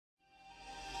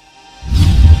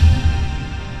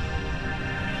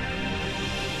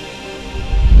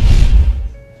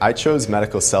I chose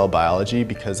medical cell biology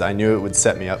because I knew it would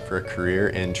set me up for a career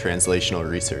in translational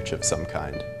research of some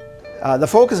kind. The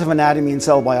focus of anatomy and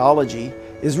cell biology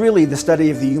is really the study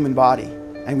of the human body.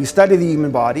 And we study the human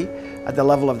body at the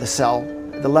level of the cell,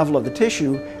 the level of the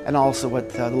tissue, and also at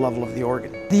the level of the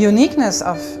organ. The uniqueness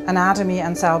of anatomy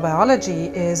and cell biology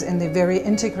is in the very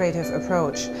integrative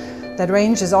approach that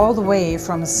ranges all the way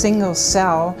from a single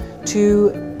cell to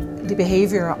the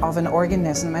behavior of an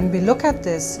organism. And we look at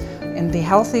this in the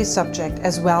healthy subject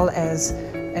as well as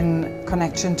in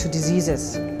connection to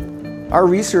diseases. Our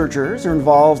researchers are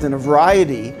involved in a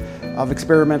variety of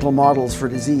experimental models for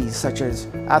disease, such as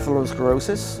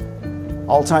atherosclerosis,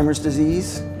 Alzheimer's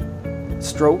disease,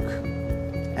 stroke,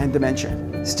 and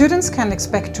dementia. Students can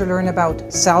expect to learn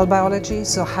about cell biology,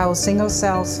 so how single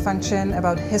cells function,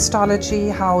 about histology,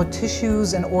 how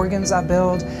tissues and organs are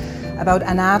built, about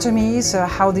anatomy, so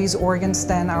how these organs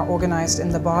then are organized in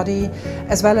the body,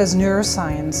 as well as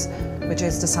neuroscience, which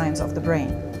is the science of the brain.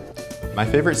 My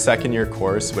favorite second-year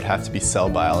course would have to be cell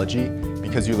biology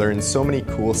because you learn so many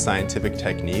cool scientific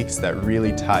techniques that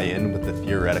really tie in with the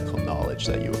theoretical knowledge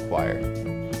that you acquire.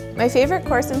 My favorite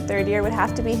course in third year would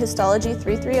have to be Histology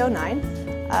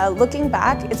 3309. Looking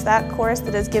back, it's that course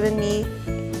that has given me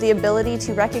the ability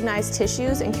to recognize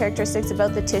tissues and characteristics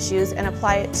about the tissues and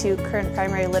apply it to current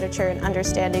primary literature and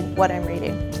understanding what I'm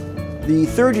reading. The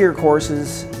third year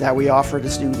courses that we offer to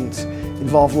students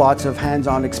involve lots of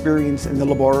hands-on experience in the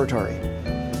laboratory.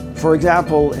 For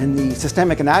example, in the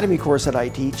systemic anatomy course that I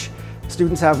teach,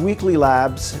 students have weekly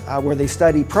labs where they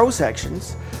study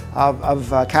pro-sections of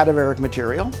cadaveric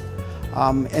material.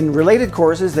 In related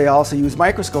courses, they also use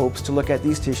microscopes to look at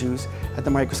these tissues at the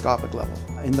microscopic level.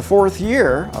 In the fourth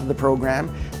year of the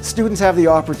program, students have the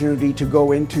opportunity to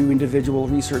go into individual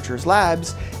researchers'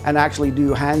 labs and actually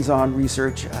do hands-on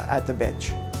research at the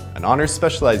bench. An honors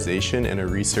specialization in a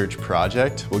research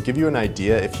project will give you an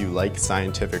idea if you like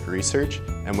scientific research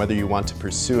and whether you want to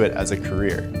pursue it as a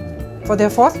career. For their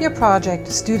fourth year project,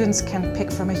 students can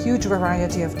pick from a huge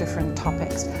variety of different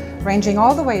topics, ranging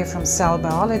all the way from cell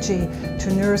biology to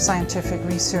neuroscientific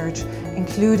research,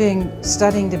 including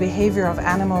studying the behavior of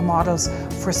animal models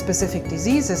for specific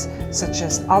diseases such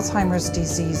as Alzheimer's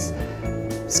disease,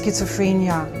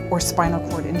 schizophrenia, or spinal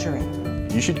cord injury.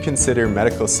 You should consider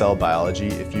medical cell biology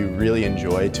if you really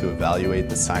enjoy to evaluate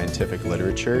the scientific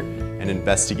literature and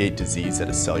investigate disease at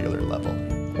a cellular level.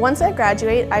 Once I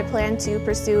graduate, I plan to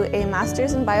pursue a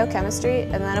master's in biochemistry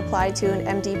and then apply to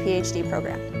an MD-PhD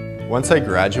program. Once I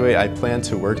graduate, I plan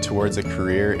to work towards a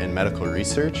career in medical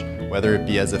research, whether it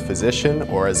be as a physician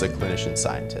or as a clinician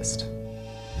scientist.